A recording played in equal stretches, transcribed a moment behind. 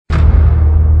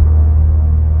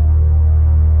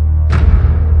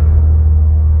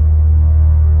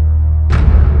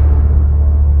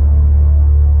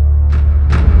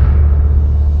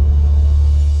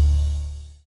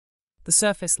The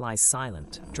surface lies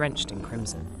silent, drenched in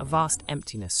crimson. A vast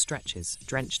emptiness stretches,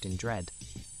 drenched in dread.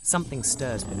 Something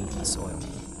stirs beneath the soil.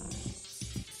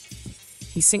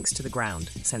 He sinks to the ground,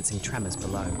 sensing tremors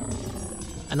below.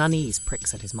 An unease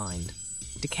pricks at his mind.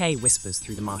 Decay whispers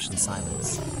through the Martian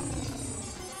silence.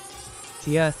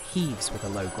 The earth heaves with a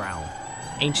low growl.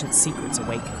 Ancient secrets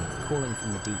awaken, calling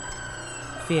from the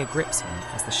deep. Fear grips him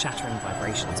as the shattering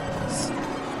vibrations pulse.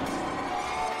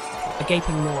 A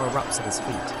gaping maw erupts at his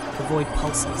feet. The void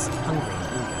pulses, hungry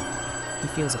and eager. He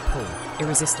feels a pull,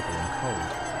 irresistible and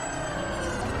cold.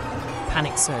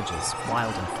 Panic surges,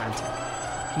 wild and frantic.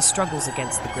 He struggles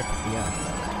against the grip of the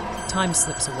earth. Time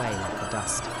slips away like the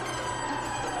dust.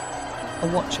 A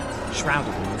watcher,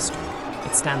 shrouded in mystery.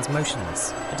 It stands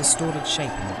motionless, a distorted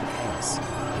shape amid the chaos.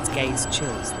 Its gaze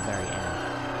chills the very air.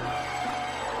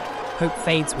 Hope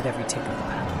fades with every tick of the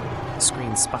panel. The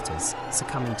screen sputters,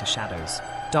 succumbing to shadows.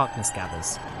 Darkness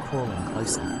gathers, crawling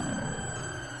closer.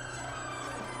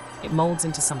 It molds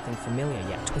into something familiar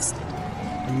yet twisted,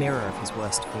 a mirror of his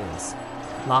worst fears.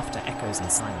 Laughter echoes in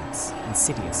silence,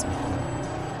 insidious and hollow.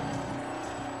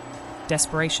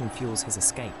 Desperation fuels his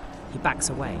escape. He backs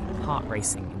away, heart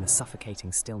racing in the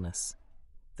suffocating stillness.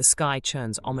 The sky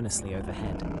churns ominously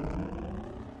overhead.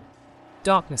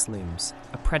 Darkness looms,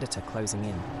 a predator closing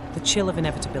in. The chill of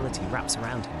inevitability wraps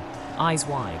around him. Eyes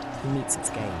wide, he meets its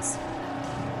gaze.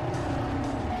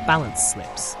 Balance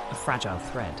slips, a fragile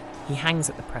thread. He hangs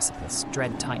at the precipice,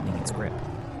 dread tightening its grip.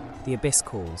 The abyss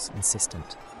calls,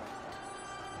 insistent.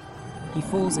 He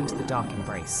falls into the dark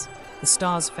embrace. The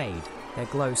stars fade, their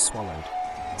glow swallowed.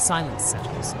 Silence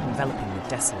settles, enveloping the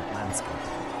desolate landscape.